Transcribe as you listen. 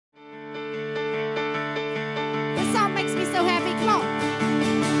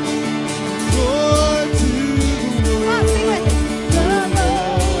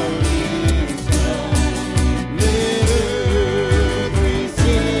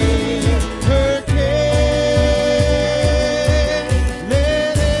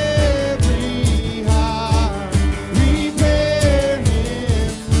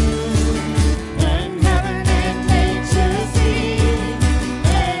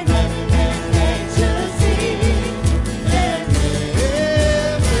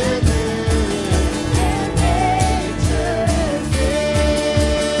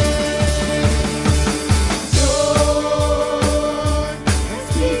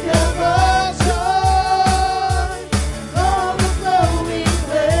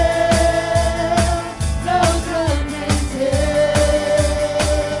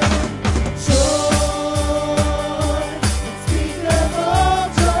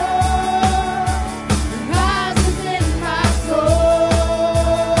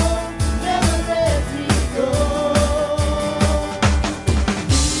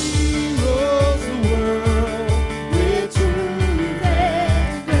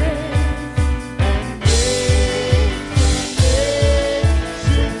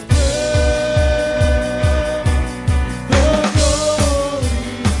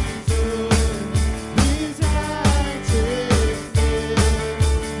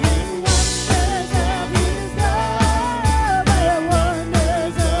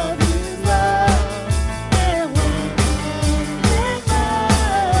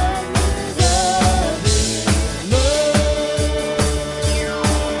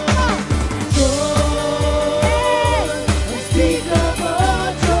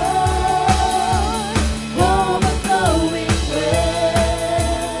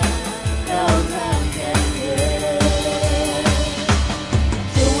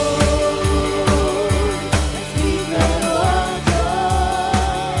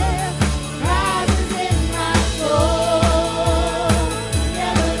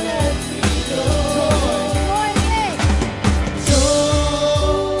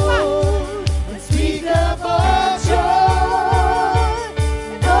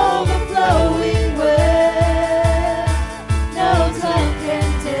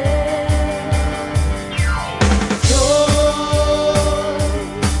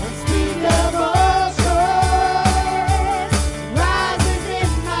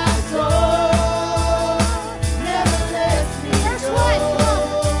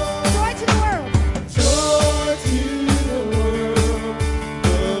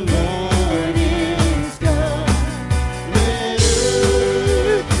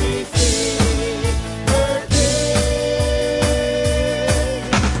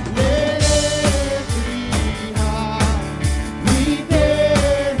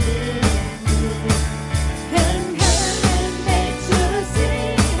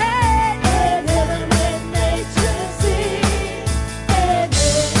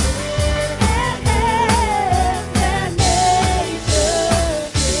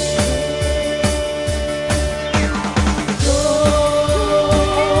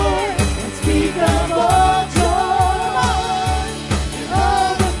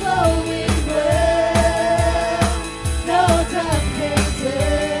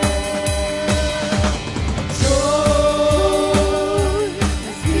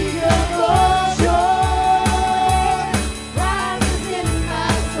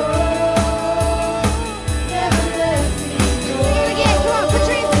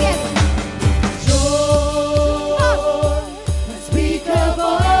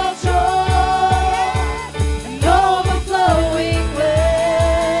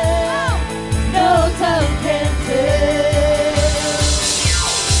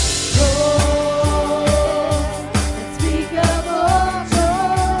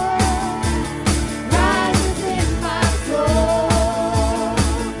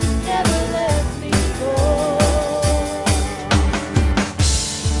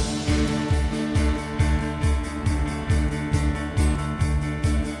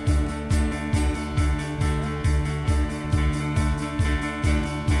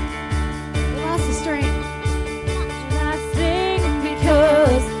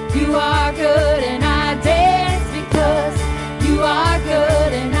you are good, and I dance because you are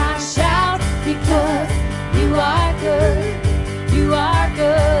good, and I shout because you are good. You are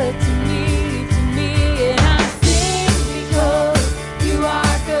good to me, and I sing because you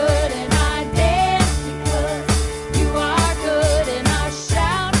are good, and I dance because you are good, and I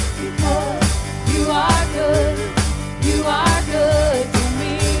shout because you are good. You are good to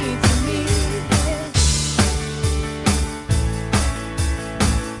me, yeah.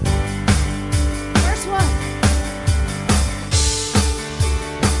 First one.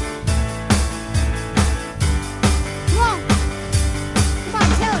 Come on. Come on,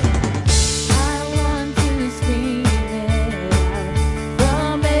 tell it. I want to scream it out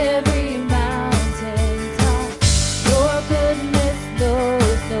from every mountain top. Your goodness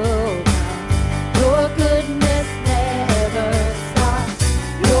knows no bounds. Your goodness never stops.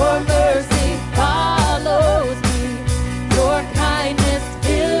 Your mercy follows me. Your kindness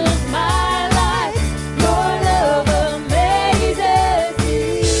fills my life. Your love amazes me.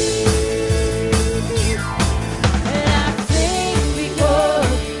 And I sing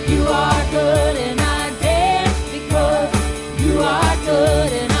because you are good, and I dance because you are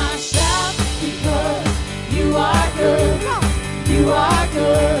good, and I shout because you are good. You are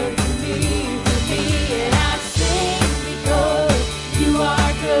good to me, and I sing because you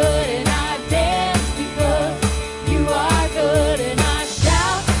are good, and I dance because you are good, and I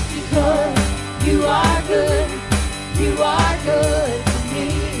shout because you are good. You are good to me,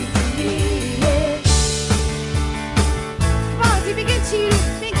 yeah. Come on, has he been good to you?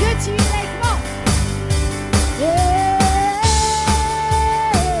 Been good to you today? Come on. Yeah.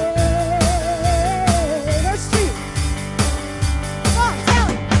 Verse 2. Come on, tell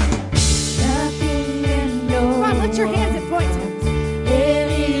it. Nothing in no Come on, lift your hands and point to him.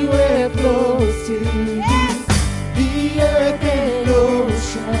 Anywhere close to you. Yes. The earth and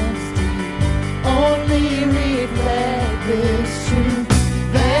oceans deep only reflect this truth,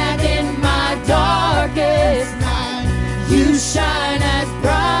 that in my darkest night you shine as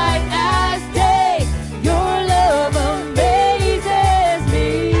bright as day. Your love amazes me.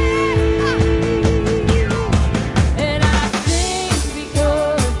 And I sing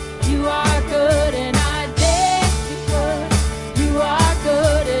because you are good, and I dance because you are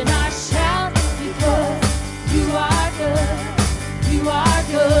good, and I shout because you are good. You are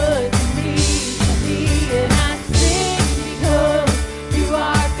good to me, and I sing because you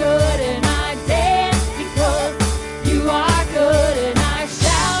are good, and I dance because you are good, and I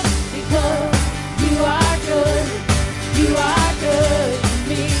shout because you are good. You are good to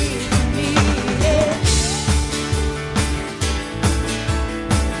me, yeah.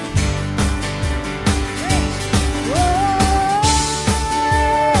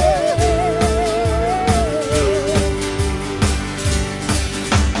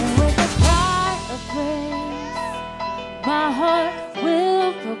 And with a cry of praise, my heart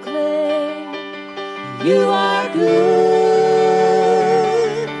will proclaim, you are good,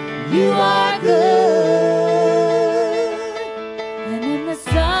 you are good. And in the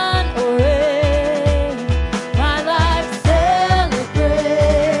sun or rain, my life celebrates,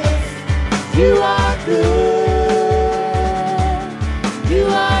 you are good, you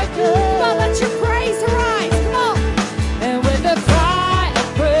are good. Come on, let your praise arise, come on. And with a cry of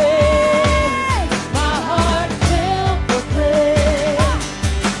praise, my heart will proclaim,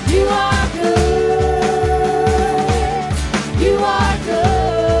 you are good, you are good.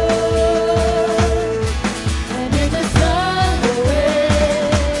 And in the sun or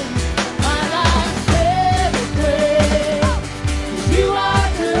rain, my life celebrates, you are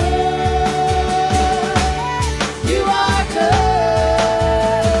good, you are good.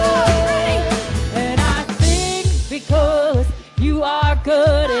 And I sing because you are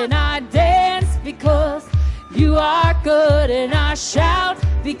good, and I dance because you are good, and I shout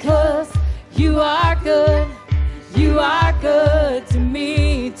because you are good. You are good to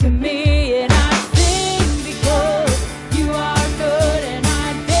me, and I sing because you are good, and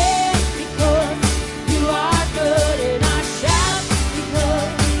I dance because you are good, and I shout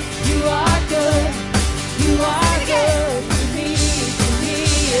because you are good. You are good to me,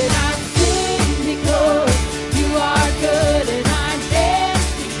 and I sing because you are good, and I dance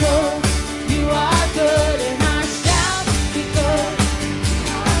because you are good, and I shout because you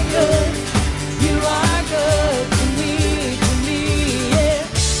are good. You are good to me, yeah.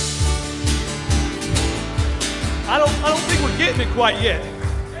 I don't think we're getting it quite yet.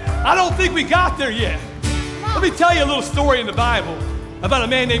 I don't think we got there yet. Let me tell you a little story in the Bible about a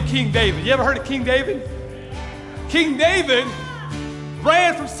man named King David. You ever heard of King David? King David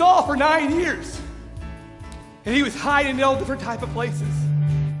ran from Saul for 9 years. And he was hiding in all different type of places.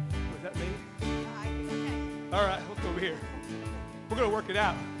 All right, let's go over here. We're going to work it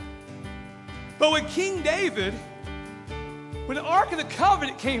out. But when King David, when the Ark of the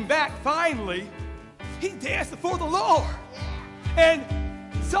Covenant came back finally, he danced before the Lord. And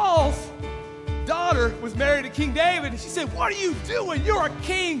Saul's daughter was married to King David, and she said, what are you doing? You're a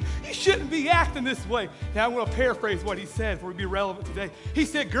king. You shouldn't be acting this way. Now, I'm going to paraphrase what he said for it to be relevant today. He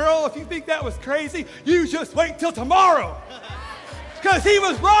said, girl, if you think that was crazy, you just wait till tomorrow. Because he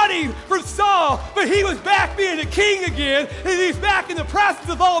was running from Saul, but he was back being a king again, and he's back in the presence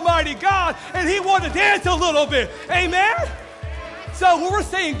of Almighty God, and he wanted to dance a little bit. Amen? So when we're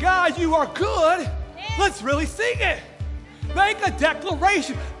saying, God, you are good, let's really sing it. Make a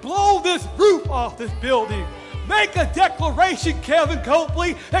declaration. Blow this roof off this building. Make a declaration, Kevin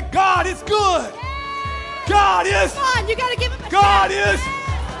Copley, that God is good. God is. Come on, you got to give him a God shout. is.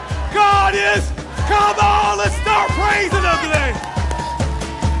 God is. Come on, let's start praising him today.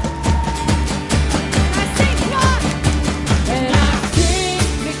 And I sing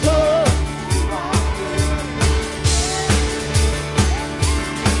because you are good.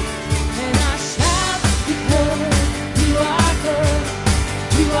 And I shout because you are good.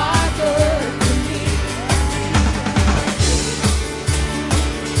 You are good to me.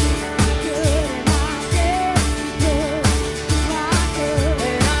 Good, and I dance because you are good.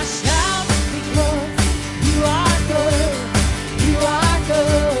 And I shout because you are good. You are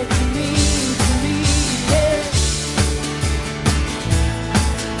good to me, yeah.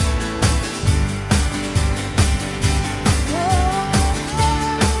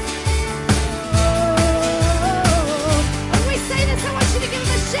 When we say this, I want you to give him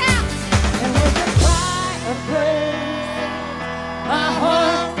a shout. And with a cry of praise, my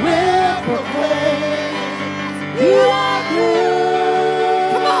heart will proclaim, you are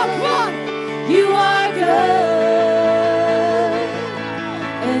good. Come on, come on. You are good.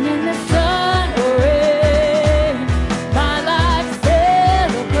 And in the sun or rain, my life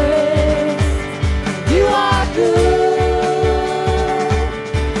celebrates, you are good.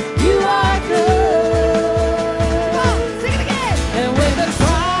 You are good. Come on, sing it again. And with a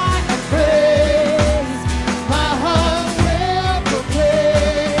cry of praise, my heart will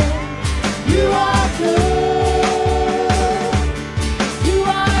proclaim, you are good. You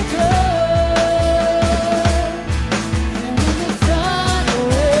are good. And when the sun or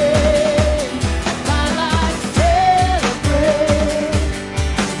rain, my life celebrates,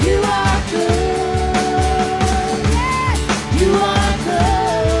 you are good. You are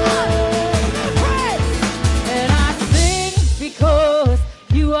good. Praise. And I sing because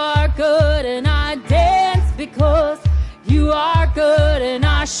you are good, and I dance because you are good, and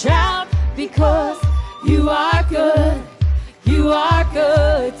I shout because you are good. You are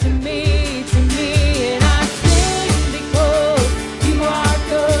good to me, and I sing because you are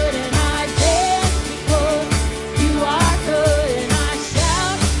good, and I dance because you are good, and I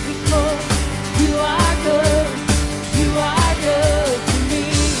shout because you are good. You are good to me,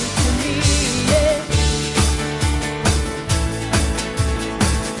 yeah.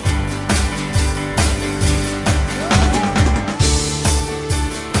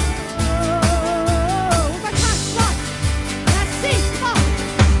 One more time, come on. Let's sing, come on.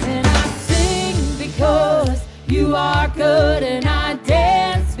 And I sing because you are good, and I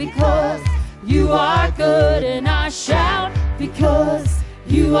dance because you are good, and I shout because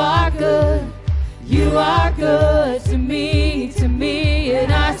you are good. You are good to me,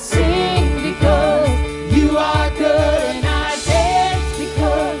 and I sing because you are good, and I dance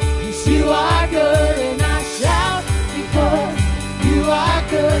because you are good, and I shout because you are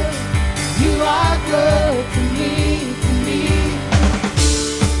good. You are good to me,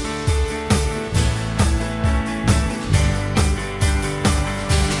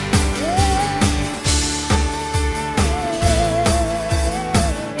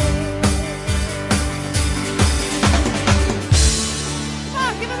 Come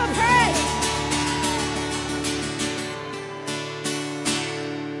on, give him a praise.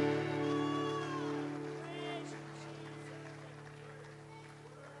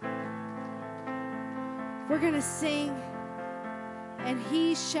 We're going to sing, and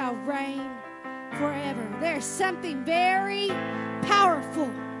he shall reign forever. There's something very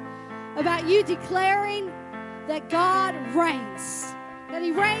powerful about you declaring that God reigns, that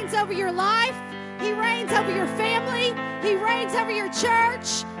he reigns over your life, he reigns over your family, he reigns over your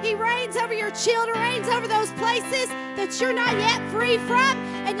church, he reigns over your children, reigns over those places that you're not yet free from,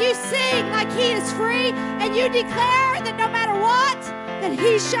 and you sing like he is free, and you declare that no matter what, that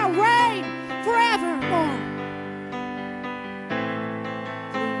he shall reign forevermore.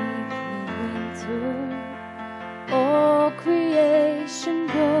 All creation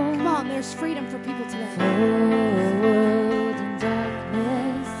groans. Come on. on, there's freedom for people today. For a world in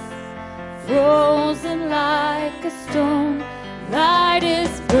darkness, frozen like a stone, light is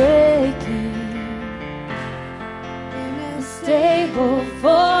breaking. In a Stable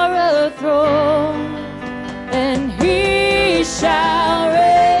for a throne, and he shall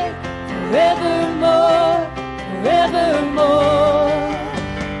reign forevermore, forevermore,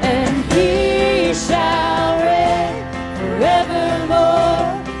 and he shall reign forevermore,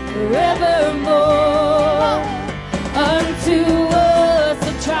 forevermore. Unto us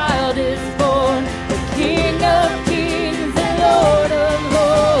a child is born, the King of kings and Lord of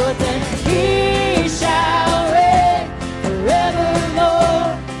lords, and he shall reign forevermore,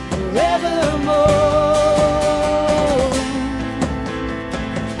 forevermore.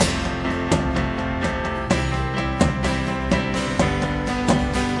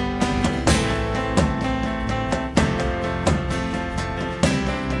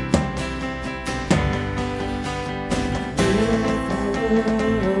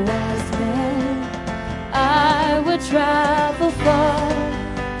 Travel far.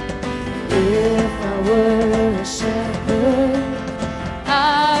 If I were a shepherd,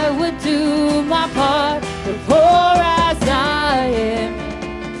 I would do my part. But poor as I am,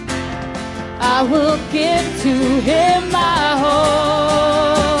 I will give to him my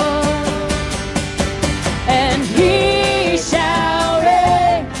heart, and he shall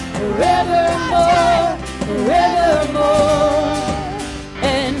reign forevermore, forevermore,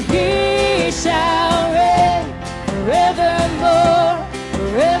 and he shall reign forevermore,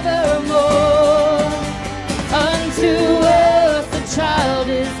 forevermore. Unto us a child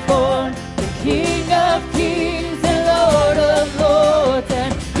is born, the King of kings and Lord of lords,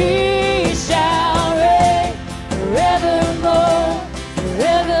 and he shall reign forevermore,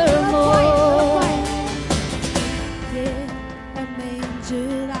 forevermore. Yeah, a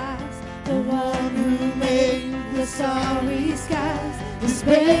manger lies, the one who made the starry skies. This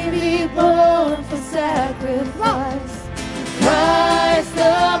baby born for sacrifice, Christ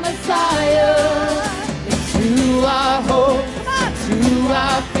the Messiah, into our hope, to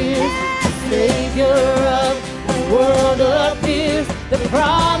our fears, the Savior of the world appears, the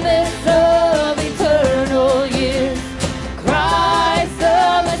promise of eternal years. Christ the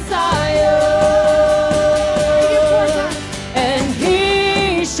Messiah, and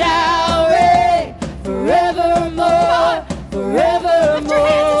he shall reign forevermore, forevermore,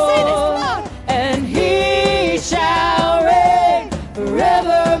 and he shall reign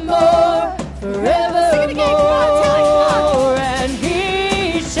forevermore, forevermore, and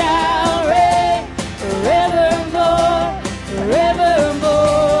he shall reign forevermore, forevermore,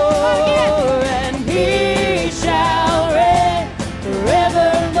 and he shall reign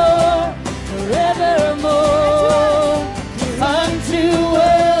forevermore, forevermore. Unto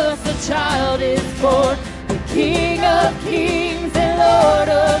us a child is born, the King of kings and Lord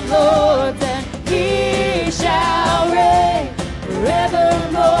of lords, and he shall reign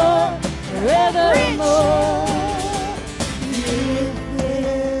forevermore, forevermore.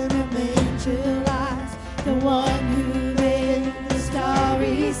 within a manger lies, the one who made the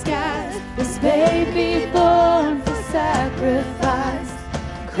starry skies. This baby born for sacrifice,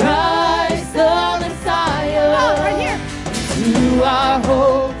 Christ the Messiah. Right here. To our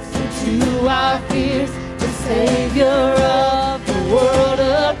hopes and to our fears, the Savior of the world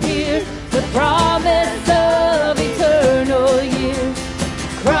appears, the promise of eternal years.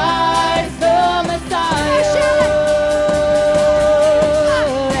 Christ the Messiah,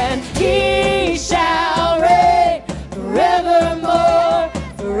 and he shall reign forevermore,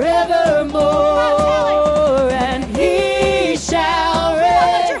 forevermore, and he shall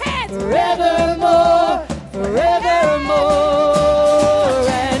reign forevermore, forevermore,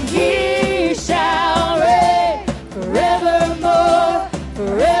 and he shall reign forevermore,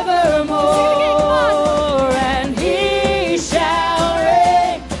 forevermore, and he shall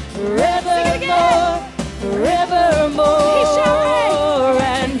reign forevermore, forevermore,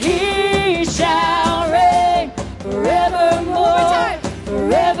 and he shall reign forevermore,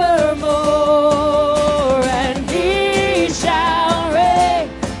 forevermore, and he shall reign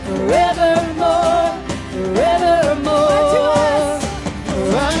forevermore, forevermore. For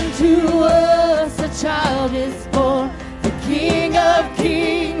unto us a child is born, the King of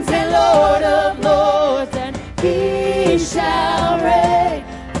kings and Lord of lords, and he shall reign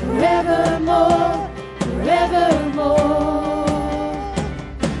forevermore, forevermore.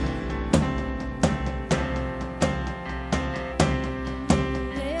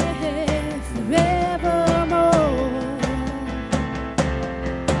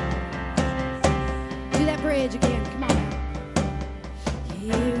 Do that bridge again. Come on.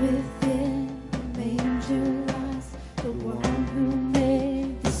 Here within the manger lies the one who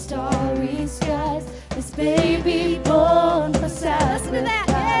made the starry skies. This baby born for sacrifice. Listen to that,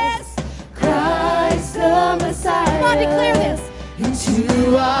 yes. Christ the Messiah. Come on, declare this.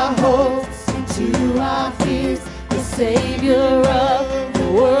 Into our hopes, into our fears, the Savior of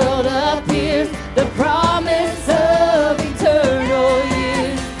the world appears, the promise of eternal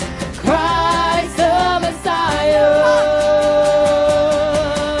years. Christ the Messiah,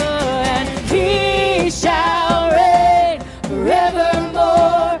 and He shall reign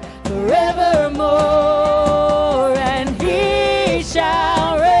forevermore, forevermore, and He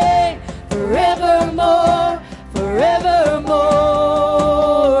shall reign forevermore, forevermore,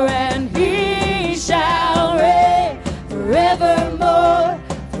 and He shall reign forevermore,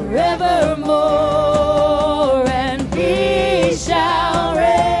 forevermore, and He shall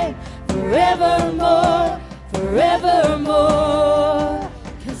reign forevermore, forevermore.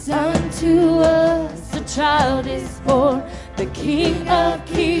 'Cause unto us a child is born, the King of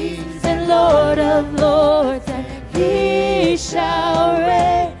kings and Lord of lords, and He shall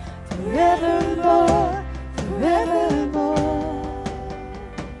reign forevermore, forevermore.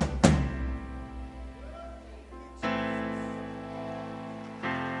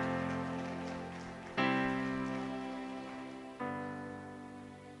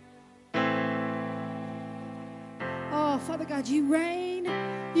 Oh, Father God, you reign.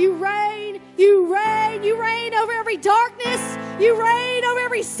 You reign. You reign. You reign over every darkness. You reign over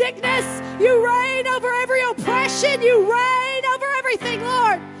every sickness. You reign over every oppression. You reign over everything,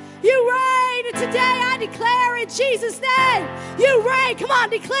 Lord. You reign. And today I declare in Jesus' name, you reign. Come on,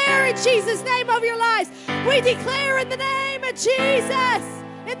 declare in Jesus' name over your lives. We declare in the name of Jesus.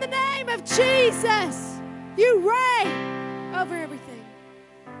 In the name of Jesus. You reign over everything.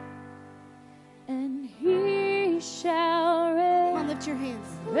 And He shall reign. Come on, lift your hands.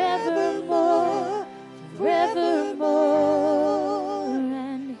 Forevermore, forevermore,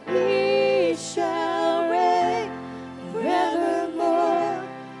 and He shall reign forevermore,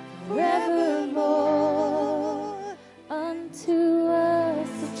 forevermore. Unto us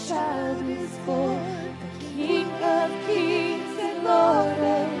a child is born, the King of kings and Lord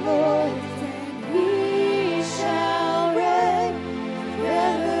of lords, and He shall reign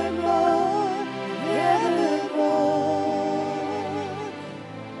forevermore, forevermore.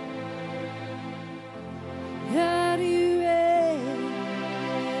 God, you reign.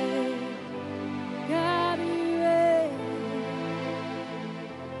 God, you reign.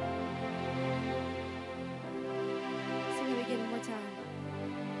 Sing it again one more time.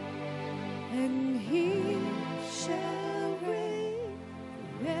 And He shall reign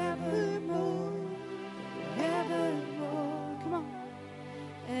forevermore, forevermore. Come on.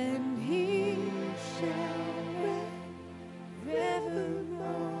 And He shall reign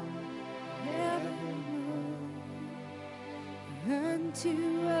forevermore, forevermore. Unto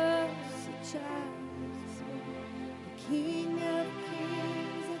us a child is born, the King of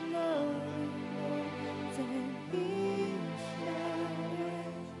kings and Lord of lords, and He shall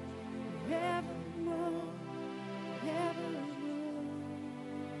reign forevermore, forevermore.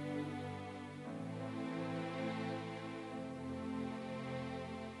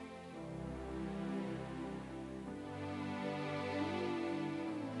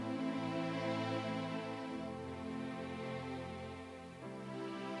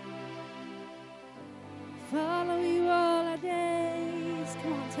 Follow you all our days.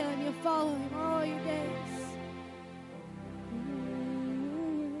 Come on, tell Him you'll follow Him all your days.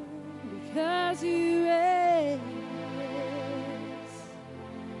 Because you reign.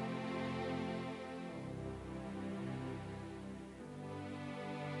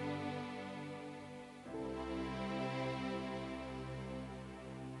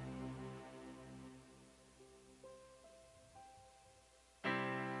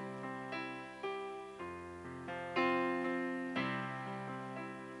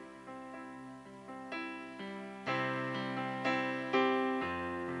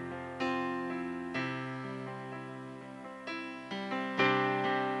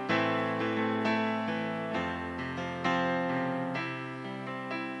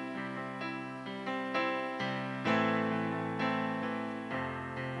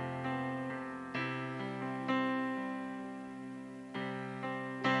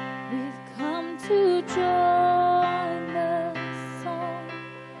 We've come to join the song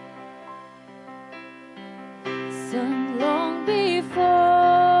sung long before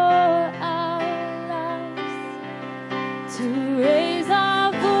our lives, to raise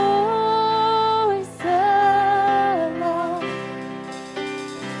our voice along.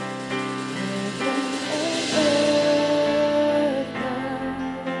 Heaven and earth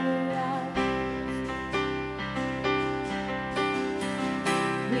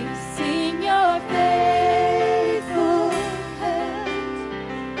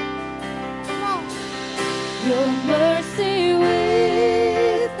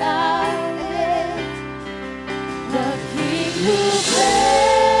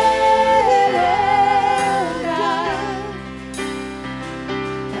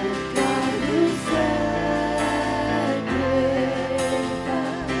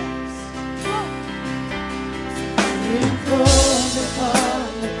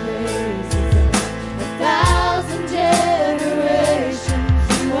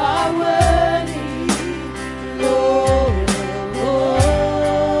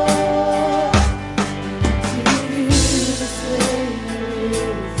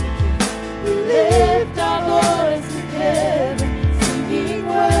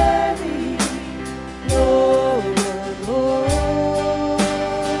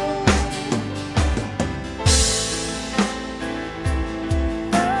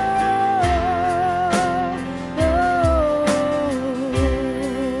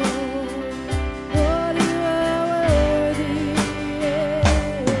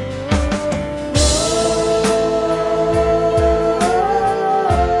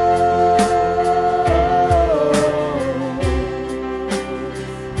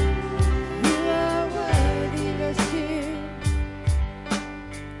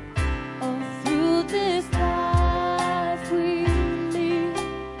this life we live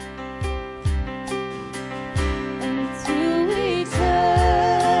until eternity.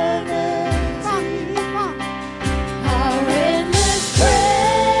 Our endless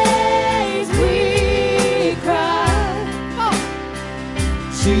praise we cry.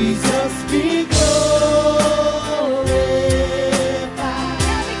 Jesus be glorified.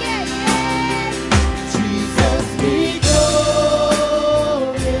 Jesus be glorified.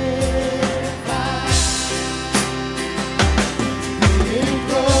 Be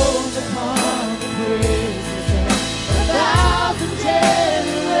enthroned upon the praises of 1,000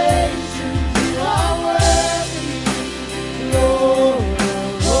 generations. You are worthy, Lord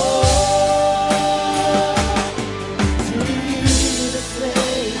of all. To you the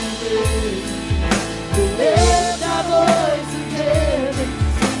slave we lift our voice in heaven,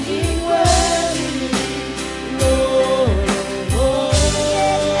 singing worthy, Lord of all.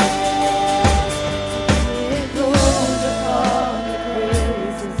 Enthroned upon the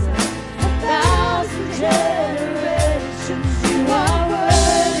praises of 1,000 generations, you are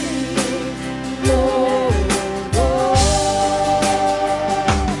worthy, Lord of all.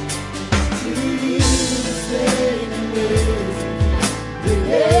 To you the slain and risen, we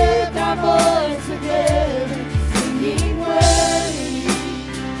lift our voice in heaven, singing worthy,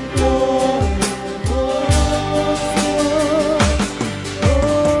 Lord of all.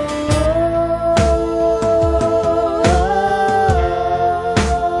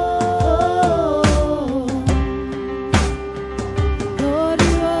 Lord,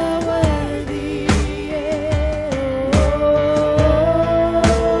 you are worthy.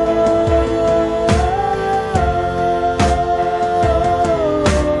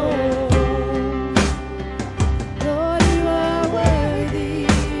 Lord, you are worthy.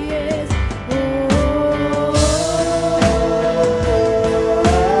 Yes.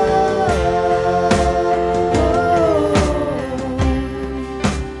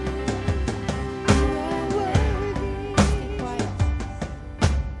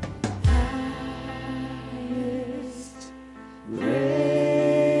 Highest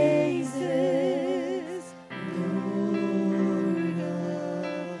praises, Lord of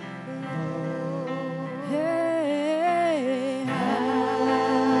all. Hey, highest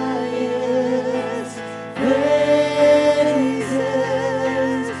praises,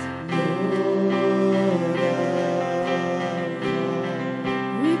 Lord of all.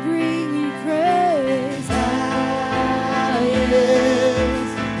 We bring you praise. Highest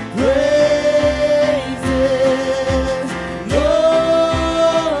praises,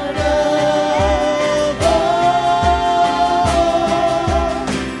 Lord of all.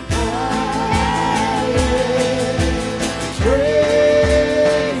 Highest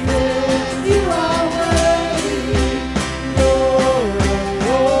praises, you are worthy, Lord of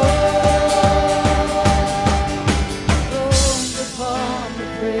all. Throned upon the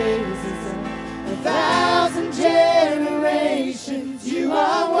praises of 1,000 generations, you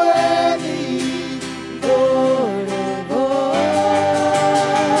are worthy, Lord of all.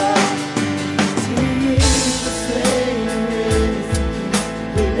 To you the slain and risen,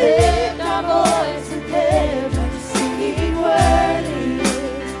 we lift our voice in heaven, singing worthy,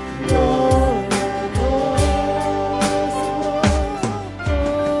 Lord of all.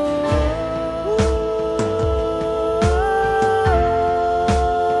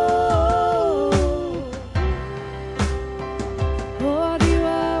 Lord, you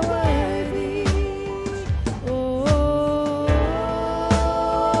are worthy.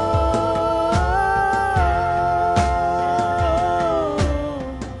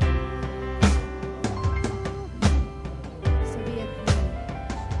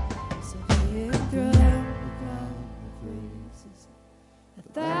 So be enthroned upon the praises of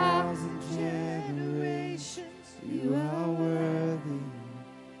 1,000 generations. You are worthy,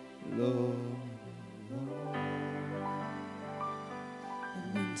 Lord.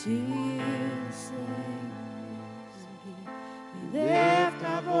 And unto you, slaves, we lift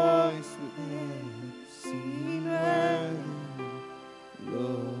our voice with him, singing worthy,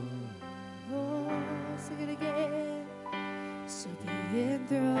 Lord. Oh, sing it again. So be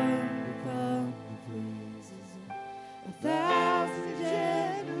enthroned upon the praises of 1,000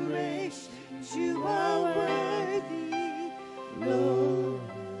 generations. You are worthy, Lord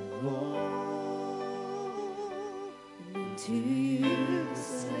of all. And to you, the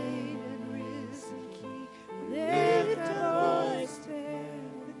slain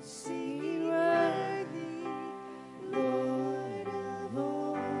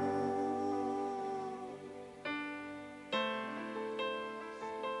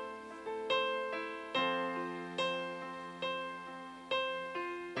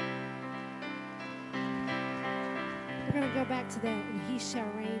we're going to go back to that, and he shall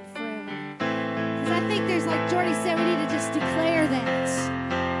reign forever. Because I think there's, like Jordy said, we need to just declare that.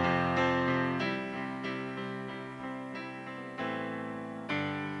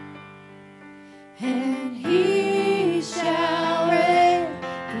 And he shall reign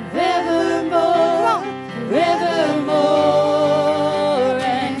forevermore, forevermore.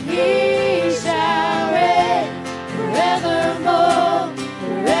 And he shall reign forevermore,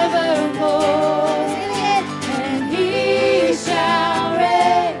 forevermore. And he shall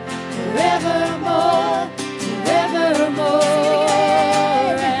reign forevermore, forevermore.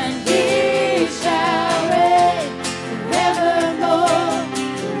 And he shall reign forevermore,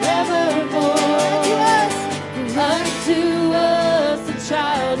 forevermore. Unto us a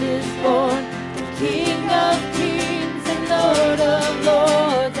child is born, the King of kings and Lord of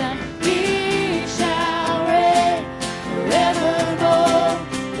lords, and he shall reign forevermore,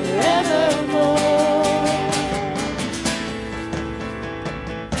 forevermore.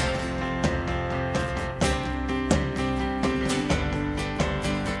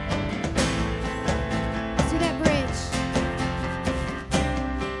 See that bridge?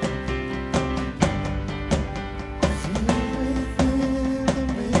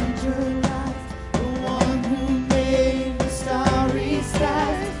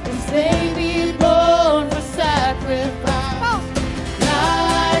 Baby born for sacrifice,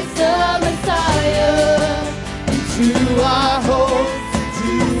 lies the Messiah, into our hopes,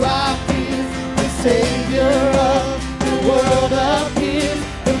 into our fears, the Savior of the world appears,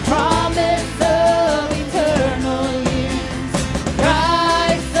 the promise of eternal years,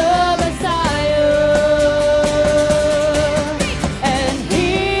 Christ the Messiah, and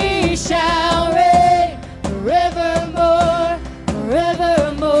he shall reign forevermore,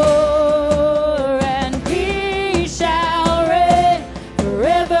 forevermore.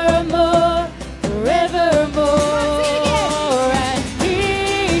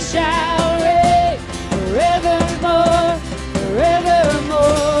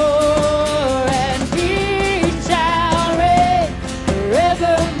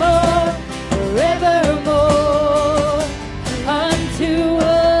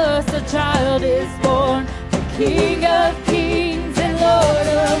 King of kings and Lord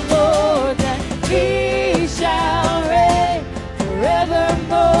of lords, and he shall reign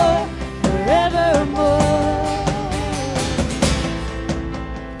forevermore, forevermore.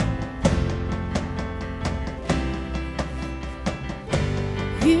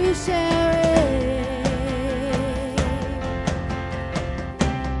 You shall reign.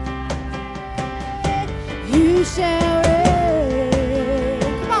 You shall reign.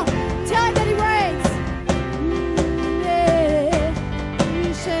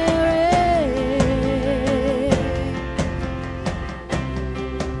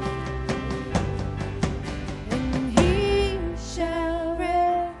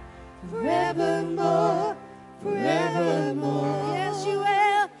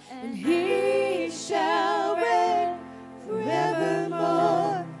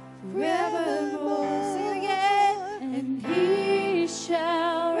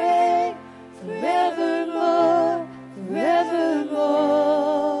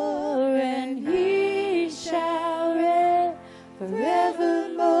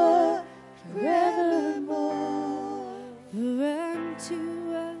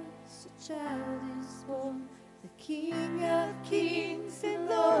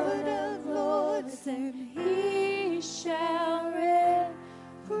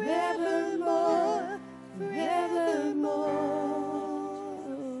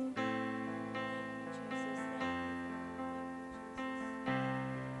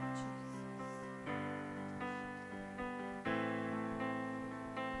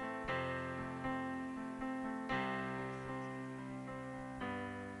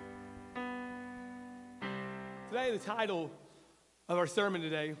 Today, the title of our sermon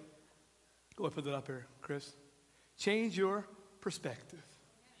today, go ahead and put that up here, Chris. Change your perspective.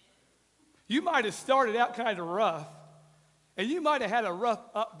 You might have started out kind of rough, and you might have had a rough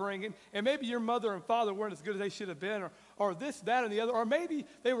upbringing, and maybe your mother and father weren't as good as they should have been, or this, that, and the other, or maybe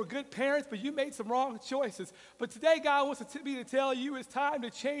they were good parents, but you made some wrong choices. But today, God wants me to tell you it's time to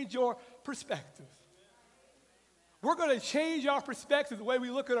change your perspective. We're going to change our perspective, the way we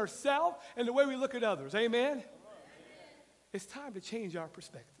look at ourselves and the way we look at others. Amen? It's time to change our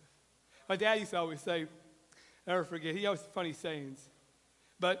perspective. My dad used to always say, never forget, he always had funny sayings.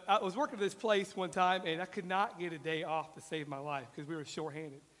 But I was working at this place one time, and I could not get a day off to save my life because we were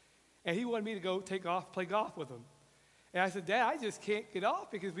shorthanded. And he wanted me to go take off, play golf with him. And I said, Dad, I just can't get off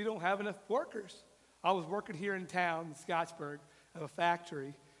because we don't have enough workers. I was working here in town, in Scottsburg, at a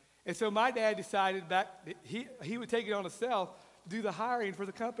factory. And so my dad decided back that he would take it on himself to do the hiring for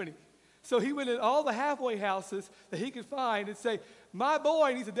the company. So he went in all the halfway houses that he could find and say, my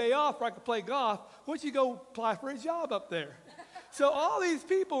boy needs a day off where I can play golf. Why don't you go apply for a job up there? So all these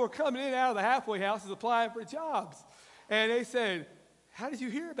people were coming in and out of the halfway houses applying for jobs. And they said, how did you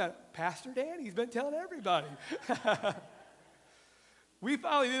hear about it? Pastor Danny's been telling everybody. We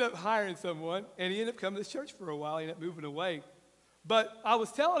finally ended up hiring someone, and he ended up coming to this church for a while. He ended up moving away. But I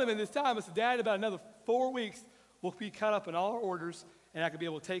was telling him in this time, I said, Dad, about another 4 weeks, we'll be caught up in all our orders, and I could be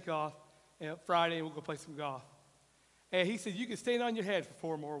able to take off Friday, and we'll go play some golf. And he said, you can stand on your head for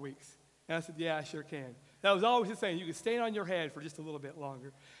 4 more weeks. And I said, yeah, I sure can. That was always his saying, you can stand on your head for just a little bit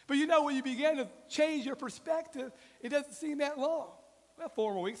longer. But you know, when you begin to change your perspective, it doesn't seem that long. Well,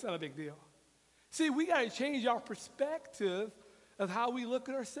 4 more weeks, not a big deal. See, we got to change our perspective of how we look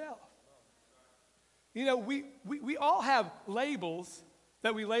at ourselves. You know, we all have labels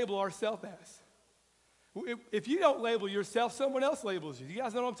that we label ourselves as. If you don't label yourself, someone else labels you. You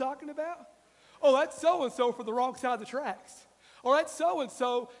guys know what I'm talking about? Oh, that's so-and-so for the wrong side of the tracks. Or that's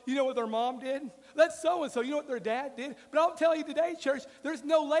so-and-so, you know what their mom did? That's so-and-so, you know what their dad did? But I'll tell you today, church, there's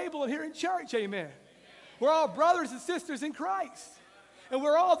no label here in church, amen. We're all brothers and sisters in Christ. And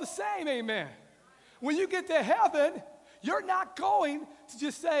we're all the same, amen. When you get to heaven, you're not going to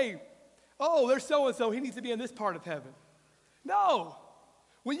just say, oh, there's so-and-so, he needs to be in this part of heaven. No.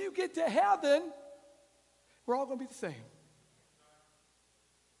 When you get to heaven, we're all going to be the same.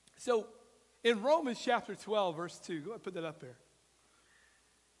 So, in Romans chapter 12, verse 2, go ahead and put that up there.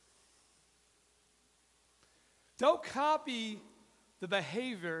 Don't copy the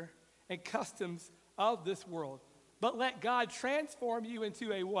behavior and customs of this world, but let God transform you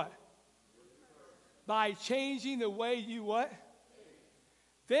into a what? By changing the way you what?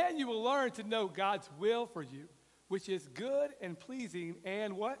 Then you will learn to know God's will for you, which is good and pleasing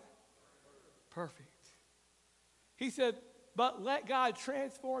and what? Perfect. He said, but let God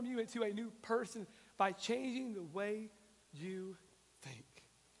transform you into a new person by changing the way you think.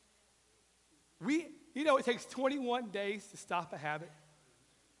 It takes 21 days to stop a habit.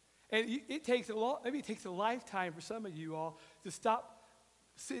 And it takes maybe it takes a lifetime for some of you all to stop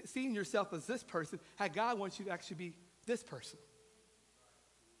seeing yourself as this person, how God wants you to actually be this person.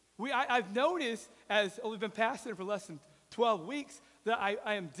 I've noticed, as we've been pastoring for less than 12 weeks, that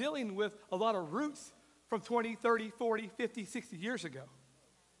I am dealing with a lot of roots from 20, 30, 40, 50, 60 years ago.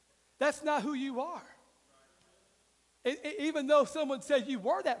 That's not who you are. Even though someone said you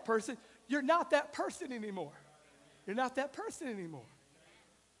were that person, you're not that person anymore. You're not that person anymore.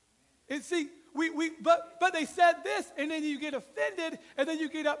 And see, but they said this, and then you get offended, and then you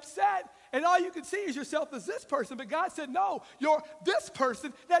get upset, and all you can see is yourself as this person. But God said, no, you're this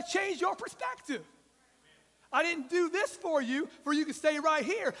person. That changed your perspective. I didn't do this for you to stay right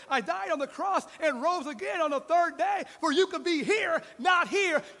here. I died on the cross and rose again on the third day for you could be here, not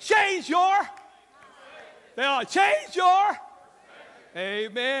here. Change your. Change your.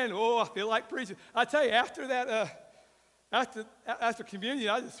 Amen. Oh, I feel like preaching. I tell you, after that, after communion,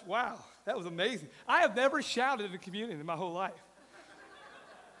 wow, that was amazing. I have never shouted in communion in my whole life.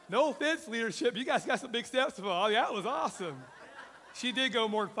 No offense, leadership. You guys got some big steps to follow. That was awesome. She did go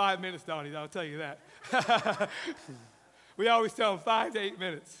more than 5 minutes, Donnie, I'll tell you that. We always tell them 5 to 8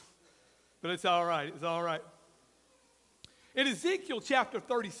 minutes. But it's all right. It's all right. In Ezekiel chapter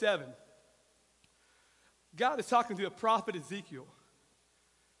 37, God is talking to a prophet Ezekiel.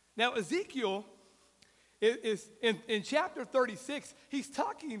 Now, Ezekiel is in chapter 36, he's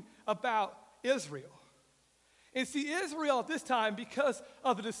talking about Israel. And see, Israel at this time, because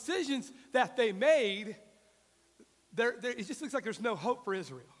of the decisions that they made, it just looks like there's no hope for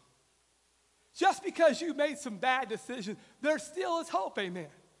Israel. Just because you made some bad decisions, there still is hope, amen.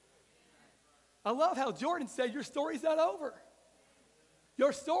 I love how Jordan said, your story's not over.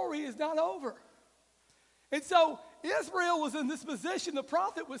 Your story is not over. And so Israel was in this position. The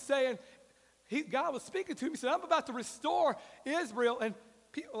prophet was saying, God was speaking to him. He said, I'm about to restore Israel. And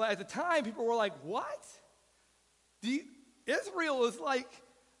people, at the time, people were like, what? Israel is like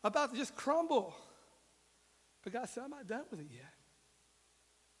about to just crumble. But God said, I'm not done with it yet.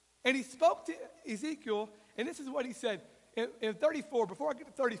 And he spoke to Ezekiel, and this is what he said. In 34, before I get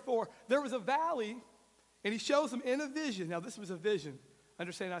to 34, there was a valley, and he shows them in a vision. Now, this was a vision.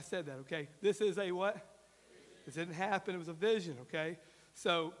 Understand I said that, okay? This is a what? This didn't happen. It was a vision, okay?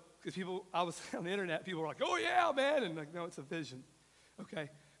 So, because I was on the internet, people were like, oh, yeah, man. And like, no, it's a vision, okay?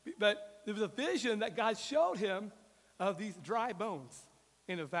 But there was a vision that God showed him of these dry bones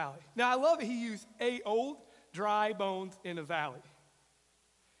in a valley. Now, I love that he used old dry bones in a valley.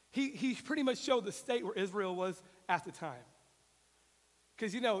 He pretty much showed the state where Israel was at the time.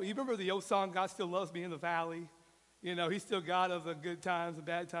 Because, you remember the old song, God Still Loves Me in the Valley? He's still God of the good times and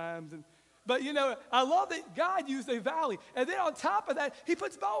bad times. But, I love that God used a valley. And then on top of that, he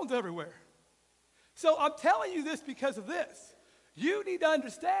puts bones everywhere. So I'm telling you this because of this. You need to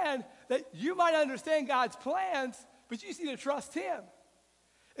understand that you might understand God's plans, but you just need to trust him.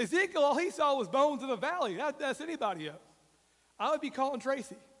 Ezekiel, all he saw was bones in the valley. That's anybody up. I would be calling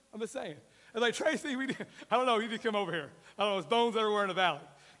Tracy. I'm just saying. And like, Tracy, I don't know, you need to come over here. I don't know, there's bones everywhere in the valley.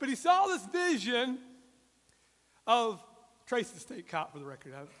 But he saw this vision of Tracy's state cop, for the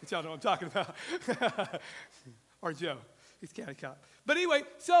record. Y'all know what I'm talking about. Or Joe. He's county cop. But anyway,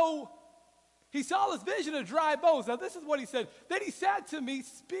 so he saw this vision of dry bones. Now, this is what he said. Then he said to me,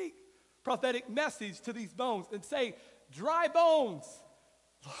 speak prophetic message to these bones and say, dry bones.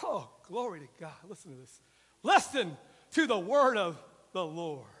 Oh, glory to God. Listen to this. Listen to the word of the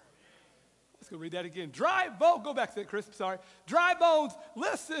Lord. Let's go read that again. Dry bones, go back to that, Chris, sorry. Dry bones,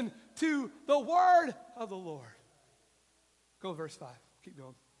 listen to the word of the Lord. Go to verse 5. Keep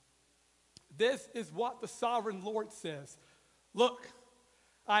going. This is what the sovereign Lord says. Look,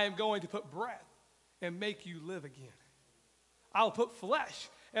 I am going to put breath and make you live again. I will put flesh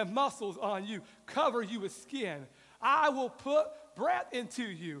and muscles on you, cover you with skin. I will put breath into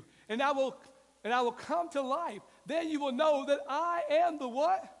you, and I will come to life. Then you will know that I am the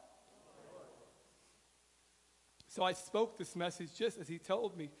what? So I spoke this message just as he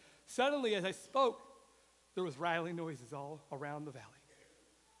told me. Suddenly, as I spoke, there was rattling noises all around the valley.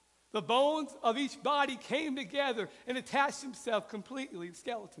 The bones of each body came together and attached themselves completely to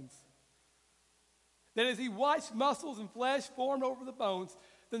skeletons. Then as he watched, muscles and flesh formed over the bones,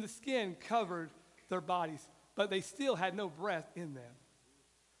 then the skin covered their bodies, but they still had no breath in them.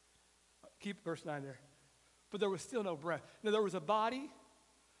 Keep verse 9 there. But there was still no breath. Now there was a body,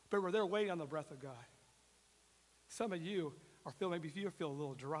 but they're waiting on the breath of God. Some of you are feeling, maybe you feel a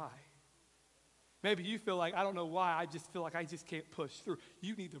little dry. Maybe you feel like, I don't know why, I just feel like I just can't push through.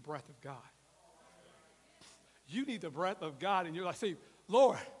 You need the breath of God. You need the breath of God, and you're like, say,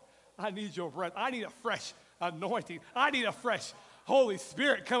 Lord, I need your breath. I need a fresh anointing. I need a fresh Holy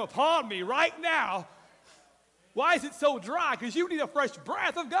Spirit come upon me right now. Why is it so dry? Because you need a fresh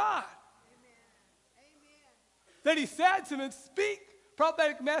breath of God. Amen. Then he said to him, speak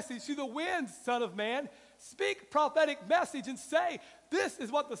prophetic message to the winds, son of man. Speak prophetic message and say, this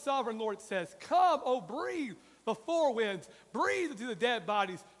is what the sovereign Lord says. Come, oh, breathe the four winds. Breathe into the dead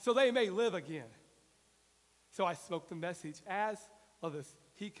bodies so they may live again. So I spoke the message as of this.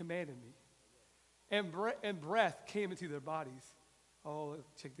 He commanded me. And breath came into their bodies. Oh,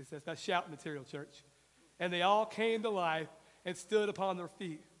 check this out. That's shout material, church. And they all came to life and stood upon their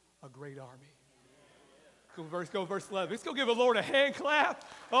feet, a great army. Go verse 11. Let's go give the Lord a hand clap.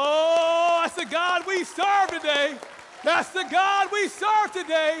 Oh, that's the God we serve today. That's the God we serve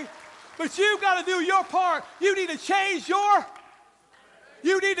today. But you've got to do your part. You need to change your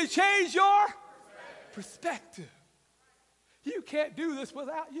perspective. You can't do this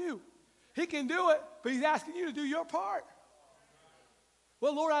without you. He can do it, but he's asking you to do your part.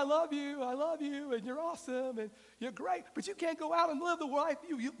 Well, Lord, I love you, and you're awesome, and you're great, but you can't go out and live the life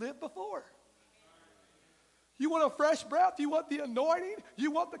you lived before. You want a fresh breath? You want the anointing?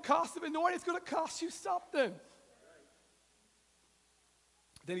 You want the cost of anointing? It's going to cost you something.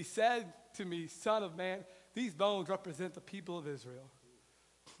 Then he said to me, son of man, these bones represent the people of Israel.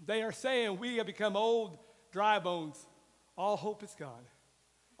 They are saying, we have become old, dry bones. All hope is gone.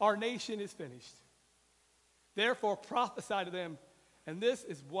 Our nation is finished. Therefore prophesy to them, and this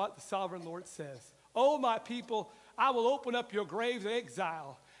is what the sovereign Lord says. Oh, my people, I will open up your graves in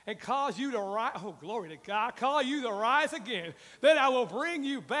exile and cause you to rise. Oh, glory to God. Call you to rise again. Then I will bring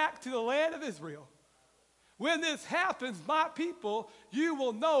you back to the land of Israel. When this happens, my people, you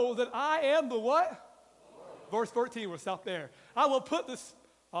will know that I am the what? Lord. Verse 14, we'll stop there. I will put this,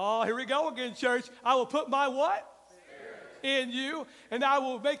 oh, here we go again, church. I will put my what? Spirit in you, and I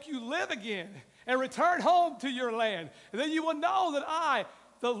will make you live again and return home to your land. And then you will know that I,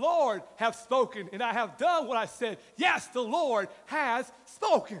 the Lord, have spoken, and I have done what I said. Yes, the Lord has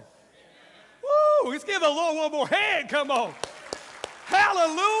spoken. Woo! Let's give the Lord one more hand. Come on.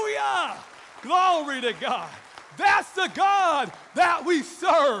 Hallelujah. Glory to God. That's the God that we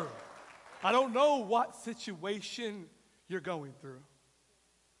serve. I don't know what situation you're going through.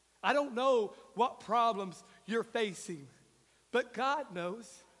 I don't know what problems you're facing, but God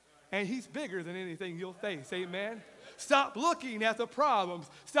knows, and he's bigger than anything you'll face. Amen. Stop looking at the problems.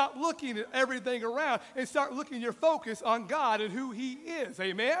 Stop looking at everything around and start looking your focus on God and who he is.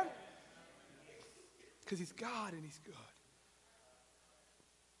 Amen? Because he's God and he's good.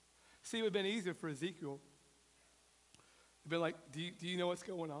 See, it would have been easier for Ezekiel You've been like, do you know what's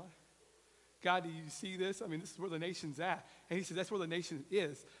going on? God, do you see this? I mean, this is where the nation's at. And he said, that's where the nation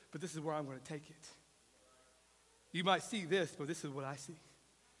is, but this is where I'm going to take it. You might see this, but this is what I see,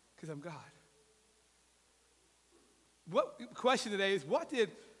 because I'm God. The question today is, what did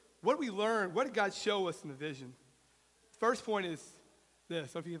we learn? What did God show us in the vision? First point is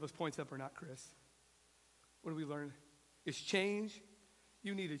this. Don't you give those points up or not, Chris? What did we learn? It's change.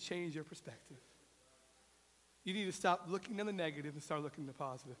 You need to change your perspective. You need to stop looking at the negative and start looking at the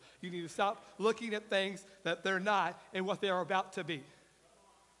positive. You need to stop looking at things that they're not and what they are about to be.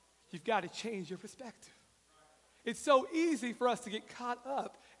 You've got to change your perspective. It's so easy for us to get caught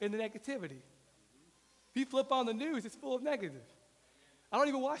up in the negativity. If you flip on the news, it's full of negative. I don't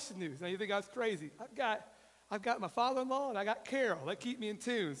even watch the news. Now you think I was crazy. I've got my father-in-law and I got Carol. They keep me in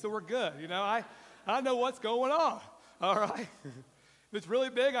tune, so we're good. You know, I know what's going on. All right. If it's really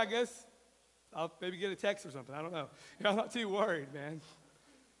big, I guess I'll maybe get a text or something. I don't know. You know, I'm not too worried, man.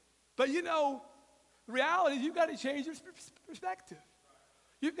 But you know, the reality is you've got to change your perspective.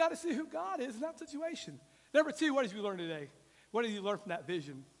 You've got to see who God is in that situation. Number two, what did you learn today? What did you learn from that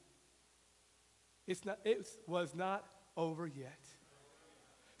vision? It was not over yet.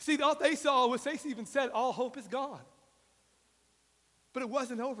 See, all they saw was, they even said, all hope is gone. But it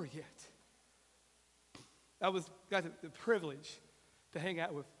wasn't over yet. I got the privilege to hang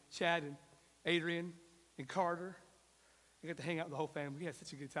out with Chad and Adrian and Carter. I got to hang out with the whole family. We had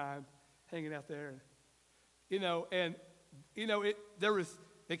such a good time hanging out there. They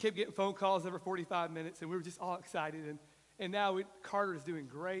kept getting phone calls every 45 minutes, and we were just all excited. And now Carter is doing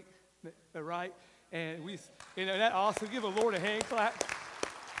great, right? And that awesome. Give the Lord a hand clap.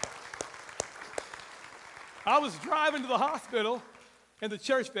 I was driving to the hospital, and the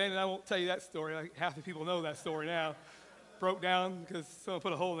church band, and I won't tell you that story. Like, half the people know that story now. Broke down because someone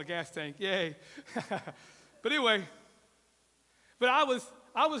put a hole in the gas tank. Yay. But anyway, I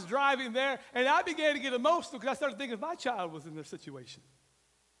was driving there, and I began to get emotional because I started thinking if my child was in their situation.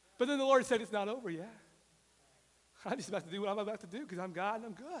 But then the Lord said, it's not over yet. I'm just about to do what I'm about to do because I'm God and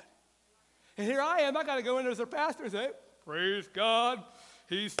I'm good. And here I am. I got to go in there as their pastor and say, praise God.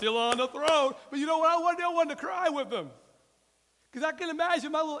 He's still on the throne. But you know what? I wanted to cry with them. Because I can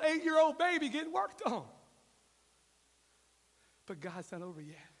imagine my little 8-year-old baby getting worked on. But God's not over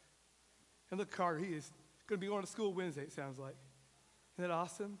yet. And look, Carter, he is going to be going to school Wednesday, it sounds like. Isn't that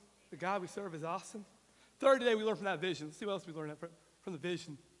awesome? The God we serve is awesome. Third, today we learned from that vision. Let's see what else we learned from the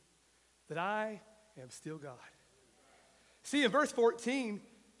vision. That I am still God. See, in verse 14,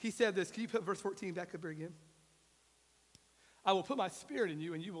 he said this. Can you put verse 14 back up here again? I will put my spirit in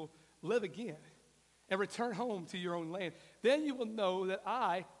you, and you will live again and return home to your own land. Then you will know that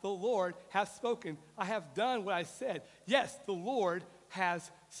I, the Lord, have spoken. I have done what I said. Yes, the Lord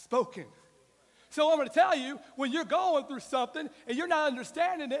has spoken. So I'm going to tell you, when you're going through something and you're not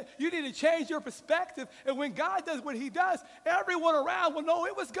understanding it, you need to change your perspective. And when God does what he does, everyone around will know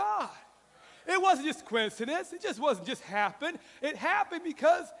it was God. It wasn't just coincidence. It just wasn't just happened. It happened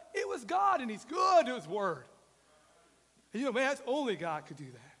because it was God, and he's good to his word. And you know, man, that's only God could do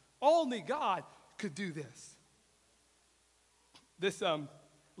that. Only God could do this. This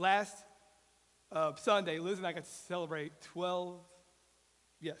last Sunday, Liz and I got to celebrate 12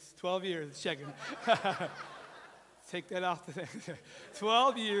 years. Checking. Take that off the thing.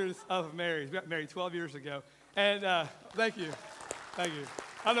 12 years of marriage. We got married 12 years ago. And thank you. Thank you.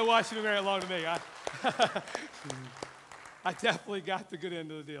 I don't know why she's been married long to me. I definitely got the good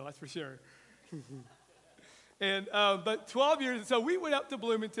end of the deal, that's for sure. But 12 years, so we went up to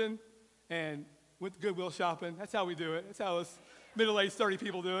Bloomington and went to Goodwill shopping. That's how we do it. That's how us middle-aged 30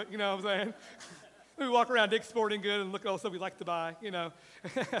 people do it, you know what I'm saying? We walk around Dick's Sporting Goods and look at all the stuff we like to buy, you know.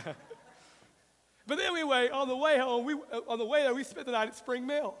 But anyway, on the way home, on the way there, we spent the night at Spring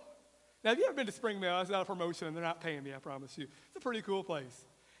Mill. Now, have you ever been to Spring Mill? That's not a promotion, and they're not paying me, I promise you. It's a pretty cool place.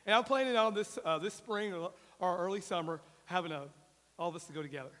 And I'm planning on this spring or early summer having all of us to go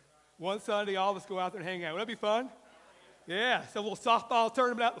together. One Sunday, all of us go out there and hang out. Would that be fun? Yeah, so a little softball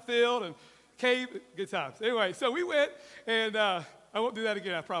tournament out in the field and cave, good times. Anyway, so we went, and I won't do that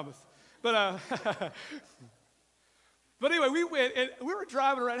again, I promise. But anyway, we went, and we were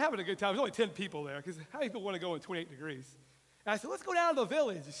driving around having a good time. There's only 10 people there, because how many people want to go in 28 degrees? And I said, let's go down to the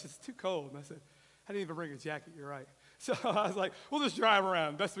village. It's just too cold. And I said, I didn't even bring a jacket, you're right. So I was like, we'll just drive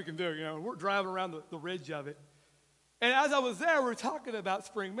around, best we can do, you know. We're driving around the ridge of it. And as I was there, we were talking about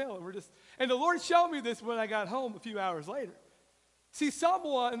Spring Mill, and the Lord showed me this when I got home a few hours later. See,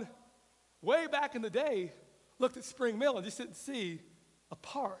 someone way back in the day looked at Spring Mill and just didn't see a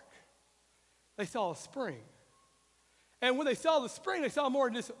park. They saw a spring. And when they saw the spring, they saw more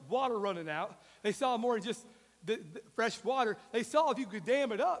than just water running out. They saw more than just the fresh water, they saw if you could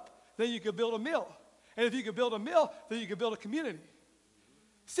dam it up, then you could build a mill. And if you could build a mill, then you could build a community.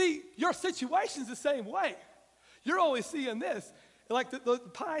 See, your situation's the same way. You're only seeing this. Like the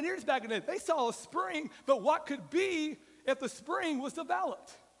pioneers back in the day, they saw a spring, but what could be if the spring was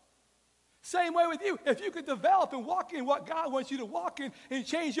developed? Same way with you. If you could develop and walk in what God wants you to walk in and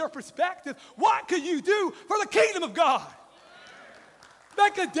change your perspective, what could you do for the kingdom of God?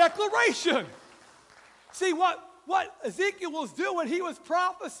 Make a declaration. See, what Ezekiel was doing, he was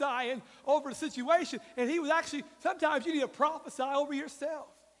prophesying over the situation, and he was actually, sometimes you need to prophesy over yourself.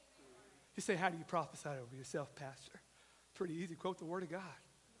 You say, how do you prophesy over yourself, Pastor? Pretty easy. Quote the Word of God.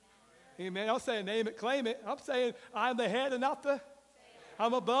 Amen. I'm saying name it, claim it. I'm saying I'm the head and not the,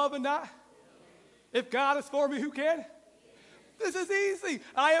 I'm above and not. If God is for me, who can? This is easy.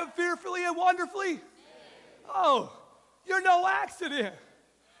 I am fearfully and wonderfully. Oh, you're no accident.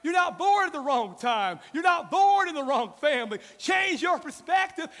 You're not born at the wrong time. You're not born in the wrong family. Change your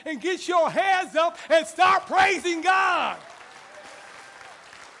perspective and get your hands up and start praising God.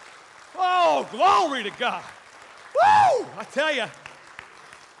 Oh, glory to God. Woo! I tell you,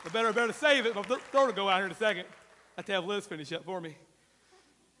 I better save it. My throat will go out here in a second. I have to have Liz finish up for me.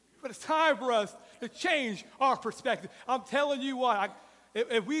 But it's time for us to change our perspective. I'm telling you what,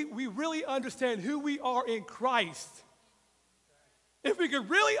 if we really understand who we are in Christ, if we could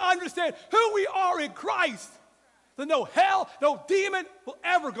really understand who we are in Christ, then no hell, no demon will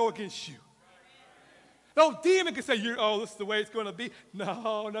ever go against you. No demon can say, this is the way it's going to be.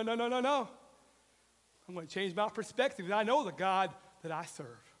 No. I'm going to change my perspective. I know the God that I serve.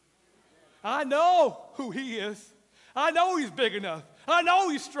 I know who he is. I know he's big enough. I know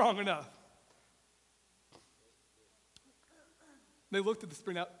he's strong enough. They looked at the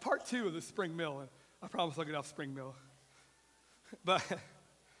spring. Now, part 2 of the spring mill, and I promise I'll get off spring mill. But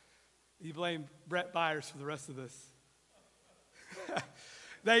you blame Brett Byers for the rest of this.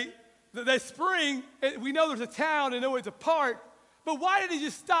 They spring, and we know there's a town and know it's a park, but why did it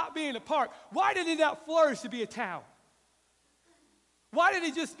just stop being a park? Why did it not flourish to be a town? Why did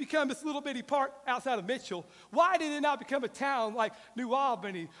it just become this little bitty park outside of Mitchell? Why did it not become a town like New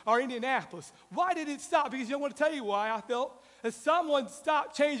Albany or Indianapolis? Why did it stop? Because I want to tell you why I felt that someone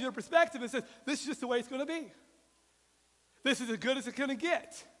stopped changing their perspective and says, this is just the way it's going to be. This is as good as it's going to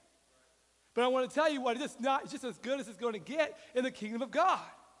get. But I want to tell you what, it's not just as good as it's going to get in the kingdom of God.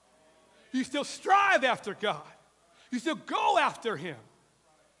 You still strive after God. You still go after him.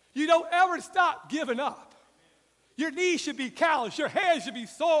 You don't ever stop giving up. Your knees should be calloused. Your hands should be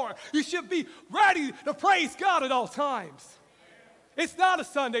sore. You should be ready to praise God at all times. It's not a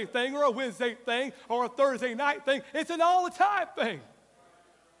Sunday thing or a Wednesday thing or a Thursday night thing. It's an all-the-time thing.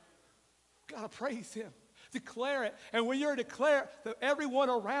 You've got to praise him. Declare it. And when you're declare that everyone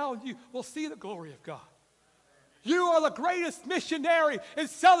around you will see the glory of God. You are the greatest missionary in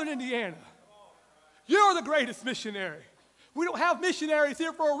southern Indiana. You're the greatest missionary. We don't have missionaries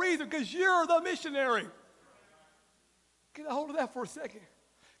here for a reason because you're the missionary. Get a hold of that for a second.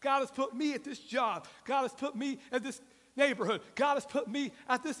 God has put me at this job. God has put me at this neighborhood. God has put me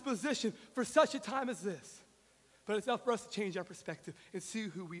at this position for such a time as this. But it's up for us to change our perspective and see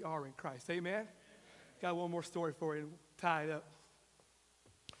who we are in Christ. Amen? Got one more story for you and tie it up.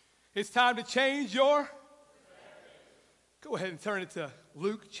 It's time to change your... Go ahead and turn it to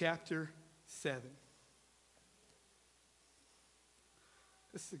Luke chapter 7.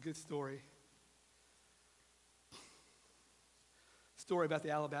 This is a good story. Story about the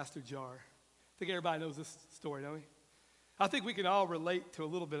alabaster jar. I think everybody knows this story, don't we? I think we can all relate to a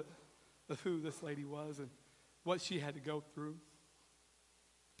little bit of who this lady was and what she had to go through.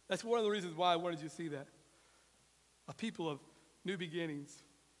 That's one of the reasons why I wanted you to see that. A people of new beginnings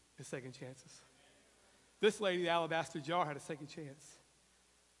and second chances. This lady, the alabaster jar, had a second chance.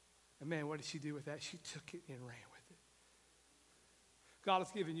 And man, what did she do with that? She took it and ran with it. God has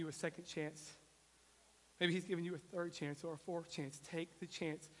given you a second chance. Maybe he's given you a third chance or a fourth chance. Take the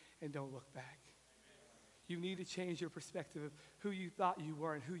chance and don't look back. You need to change your perspective of who you thought you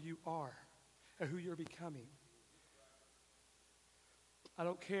were and who you are and who you're becoming. I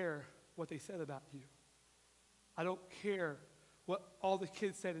don't care what they said about you. I don't care what all the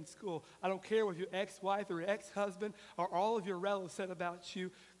kids said in school. I don't care what your ex-wife or your ex-husband or all of your relatives said about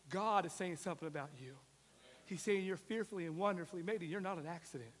you. God is saying something about you. He's saying you're fearfully and wonderfully made. You're not an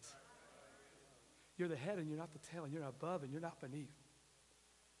accident. You're the head and you're not the tail, and you're above and you're not beneath.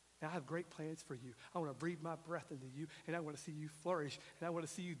 And I have great plans for you. I want to breathe my breath into you, and I want to see you flourish, and I want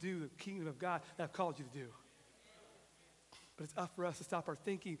to see you do the kingdom of God that I've called you to do. But it's up for us to stop our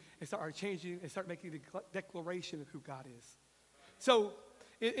thinking and start our changing and start making the declaration of who God is. So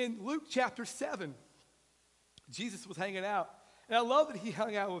in Luke chapter 7, Jesus was hanging out. And I love that he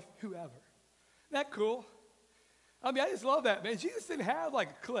hung out with whoever. Isn't that cool? I mean, I just love that, man. Jesus didn't have like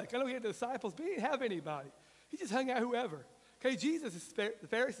a clique. I know he had the disciples, but he didn't have anybody. He just hung out whoever. Okay, Jesus, the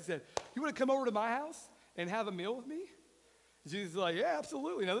Pharisee said, you want to come over to my house and have a meal with me? Jesus is like, yeah,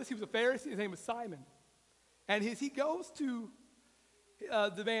 absolutely. Now, he was a Pharisee. His name was Simon. And as he goes to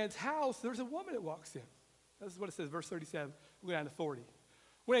the man's house, there's a woman that walks in. This is what it says, verse 37. We'll go down to 40.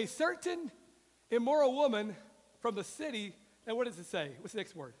 When a certain immoral woman from the city, and what does it say? What's the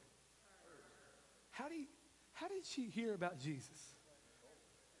next word? How did she hear about Jesus?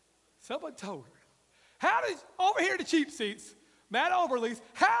 Someone told her. Over here to Cheap Seats, Matt Overlease,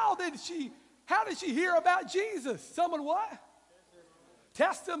 how did she hear about Jesus? Someone what?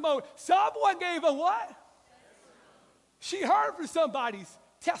 Testimony. Someone gave a what? She heard from somebody's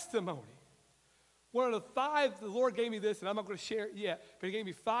testimony. One of the 5, the Lord gave me this, and I'm not going to share it yet, but he gave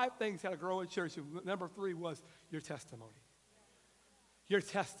me 5 things how to grow in church. And number 3 was your testimony. Your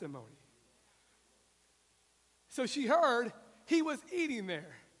testimony. So she heard he was eating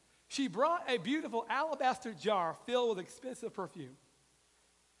there. She brought a beautiful alabaster jar filled with expensive perfume.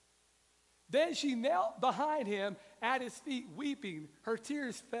 Then she knelt behind him at his feet, weeping. Her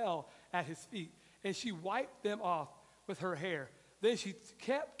tears fell at his feet, and she wiped them off with her hair. Then she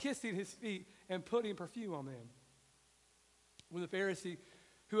kept kissing his feet and putting perfume on them. When the Pharisee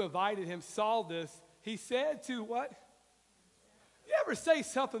who invited him saw this, he said to what? You ever say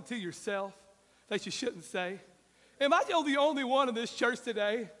something to yourself that you shouldn't say? Am I the only one in this church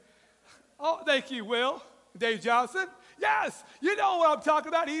today? Oh, thank you, Will. Dave Johnson. Yes, you know what I'm talking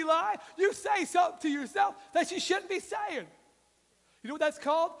about, Eli. You say something to yourself that you shouldn't be saying. You know what that's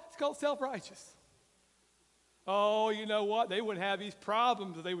called? It's called self-righteous. Oh, you know what? They wouldn't have these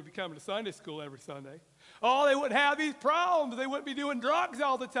problems if they would be coming to Sunday school every Sunday. Oh, they wouldn't have these problems if they wouldn't be doing drugs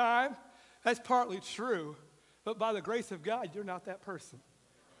all the time. That's partly true. But by the grace of God, you're not that person.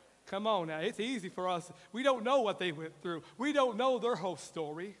 Come on now. It's easy for us. We don't know what they went through. We don't know their whole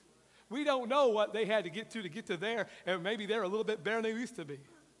story. We don't know what they had to get to there, and maybe they're a little bit better than they used to be.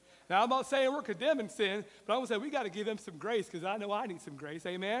 Now, I'm not saying we're condemning sin, but I'm going to say we got to give them some grace because I know I need some grace.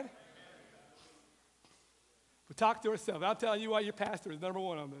 Amen? We talk to ourselves. I'm telling you why your pastor is number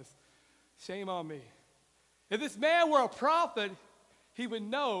 1 on this. Shame on me. If this man were a prophet, he would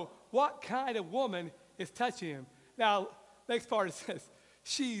know what kind of woman is touching him. Now, next part it says,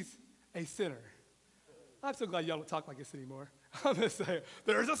 she's a sinner. I'm so glad y'all don't talk like this anymore. I'm going to say,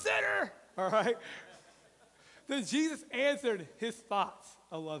 there's a sinner. All right? Then Jesus answered his thoughts.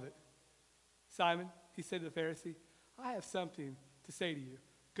 I love it. Simon, he said to the Pharisee, I have something to say to you.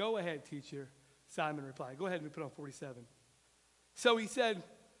 Go ahead, teacher. Simon replied. Go ahead and put on 47. So he said,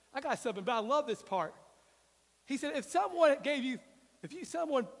 I got something, but I love this part. He said, if someone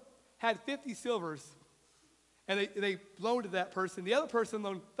had 50 silvers and they loaned to that person, the other person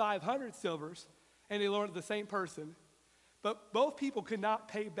loaned 500 silvers and they loaned to the same person, but both people could not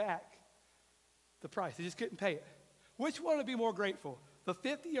pay back the price. They just couldn't pay it. Which one would be more grateful, the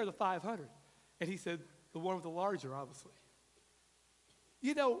 50 or the 500? And he said, the one with the larger, obviously.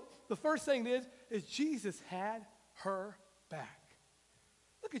 You know, the first thing is Jesus had her back.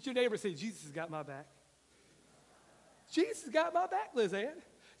 Look at your neighbor and say, Jesus has got my back. Jesus has got my back, Liz Ann.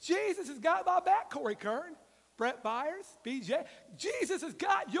 Jesus has got my back, Corey Kern, Brett Byers, BJ. Jesus has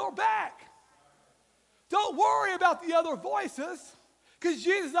got your back. Don't worry about the other voices because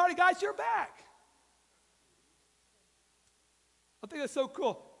Jesus already got your back. I think that's so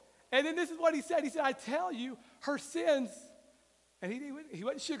cool. And then this is what he said. He said, I tell you, her sins, and he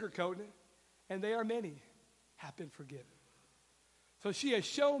wasn't sugarcoating it, and they are many, have been forgiven. So she has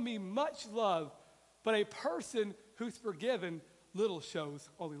shown me much love, but a person who's forgiven little shows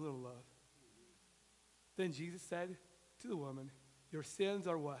only little love. Then Jesus said to the woman, your sins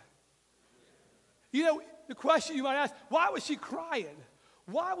are what? You know, the question you might ask, why was she crying?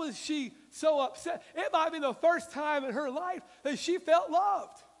 Why was she so upset? It might have been the first time in her life that she felt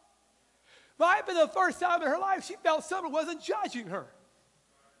loved. It might have been the first time in her life she felt someone wasn't judging her.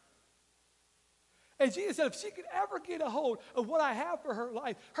 And Jesus said, if she could ever get a hold of what I have for her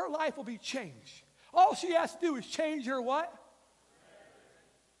life will be changed. All she has to do is change her what?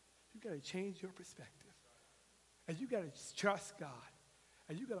 You've got to change your perspective. And you've got to trust God.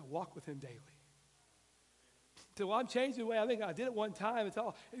 And you've got to walk with him daily. So well, I'm changing the way I think. I did it one time. It's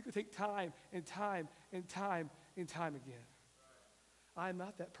going to take time and time and time and time again. I'm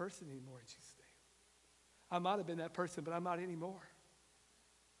not that person anymore in Jesus' name. I might have been that person, but I'm not anymore.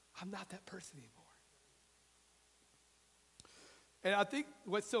 I'm not that person anymore. And I think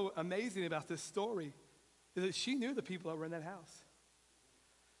what's so amazing about this story is that she knew the people that were in that house.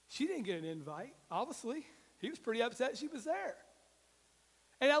 She didn't get an invite, obviously. He was pretty upset she was there.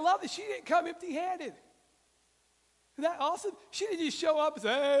 And I love that she didn't come empty-handed. Isn't that awesome? She didn't just show up and say,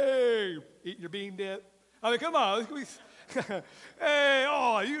 hey, eating your bean dip. I mean, come on. Hey,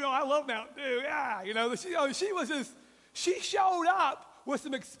 oh, I love Mountain Dew. Yeah, she showed up with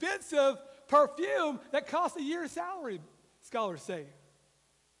some expensive perfume that cost a year's salary, scholars say.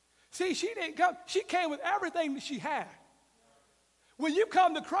 See, she didn't come. She came with everything that she had. When you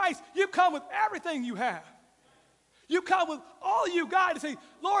come to Christ, you come with everything you have. You come with all you got and say,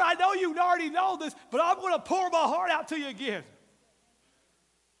 Lord, I know you already know this, but I'm going to pour my heart out to you again.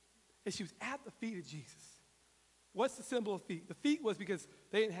 And she was at the feet of Jesus. What's the symbol of feet? The feet was because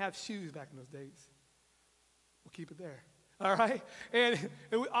they didn't have shoes back in those days. We'll keep it there. All right? And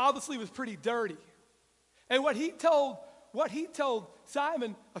it obviously was pretty dirty. And what he told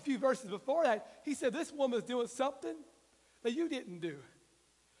Simon a few verses before that, he said, this woman is doing something that you didn't do.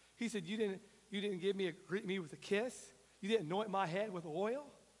 He said, you didn't greet me with a kiss. You didn't anoint my head with oil.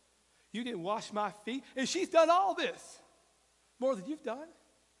 You didn't wash my feet. And she's done all this. More than you've done.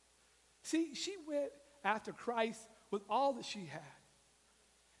 See, she went after Christ with all that she had.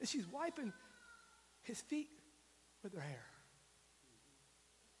 And she's wiping his feet with her hair.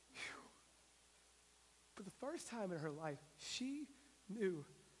 Whew. For the first time in her life, she knew,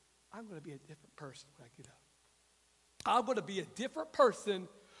 I'm going to be a different person when I get up. I'm going to be a different person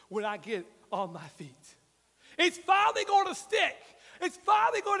when I get on my feet. It's finally going to stick. It's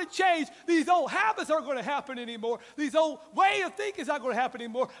finally going to change. These old habits aren't going to happen anymore. These old way of thinking is not going to happen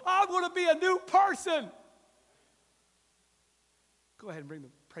anymore. I'm going to be a new person. Go ahead and bring the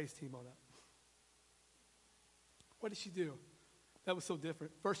praise team on up. What did she do? That was so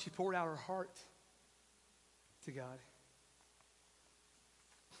different. First, she poured out her heart to God.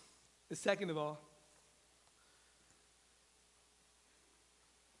 And second of all,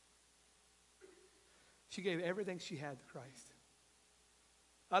 she gave everything she had to Christ.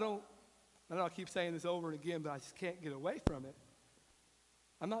 I know I keep saying this over and again, but I just can't get away from it.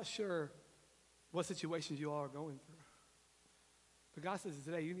 I'm not sure what situations you all are going through. But God says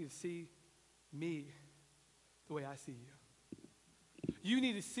today, you need to see me the way I see you. You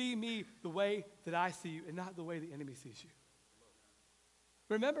need to see me the way that I see you and not the way the enemy sees you.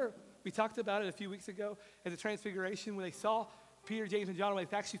 Remember, we talked about it a few weeks ago at the Transfiguration when they saw Peter, James, and John, when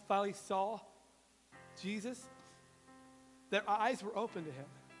they actually finally saw Jesus, their eyes were open to him.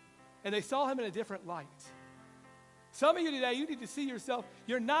 And they saw him in a different light. Some of you today, you need to see yourself.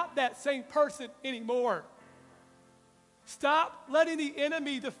 You're not that same person anymore. Stop letting the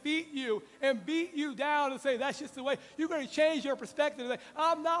enemy defeat you and beat you down and say, that's just the way. You're going to change your perspective and say,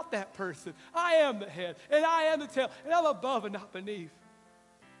 I'm not that person. I am the head, and I am the tail, and I'm above and not beneath.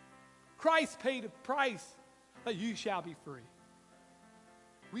 Christ paid a price that you shall be free.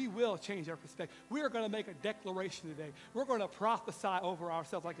 We will change our perspective. We are going to make a declaration today. We're going to prophesy over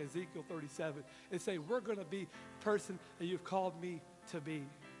ourselves like Ezekiel 37 and say, we're going to be the person that you've called me to be.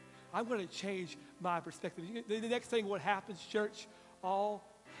 I'm going to change my perspective. The next thing what happens, church, all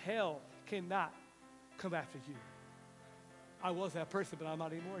hell cannot come after you. I was that person, but I'm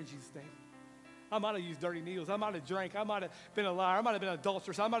not anymore in Jesus' name. I might have used dirty needles. I might have drank. I might have been a liar. I might have been an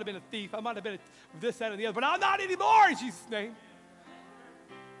adulteress. I might have been a thief. I might have been this, that, and the other. But I'm not anymore in Jesus' name.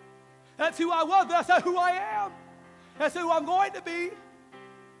 That's who I was, but that's not who I am. That's who I'm going to be.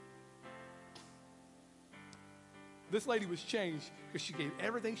 This lady was changed because she gave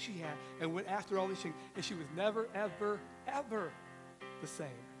everything she had and went after all these things. And she was never, ever, ever the same.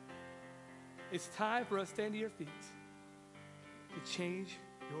 It's time for us to stand to your feet to change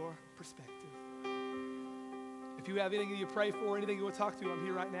your perspective. If you have anything you pray for, anything you want to talk to, I'm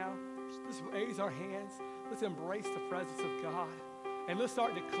here right now. Let's raise our hands. Let's embrace the presence of God. And let's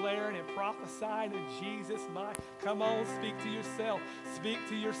start declaring and prophesying in Jesus' mind. Come on, speak to yourself. Speak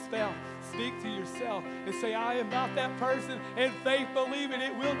to yourself. Speak to yourself. And say, I am not that person. In faith believing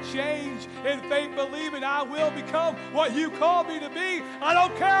it will change. In faith believing I will become what you call me to be. I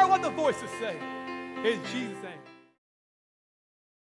don't care what the voices say. In Jesus' name.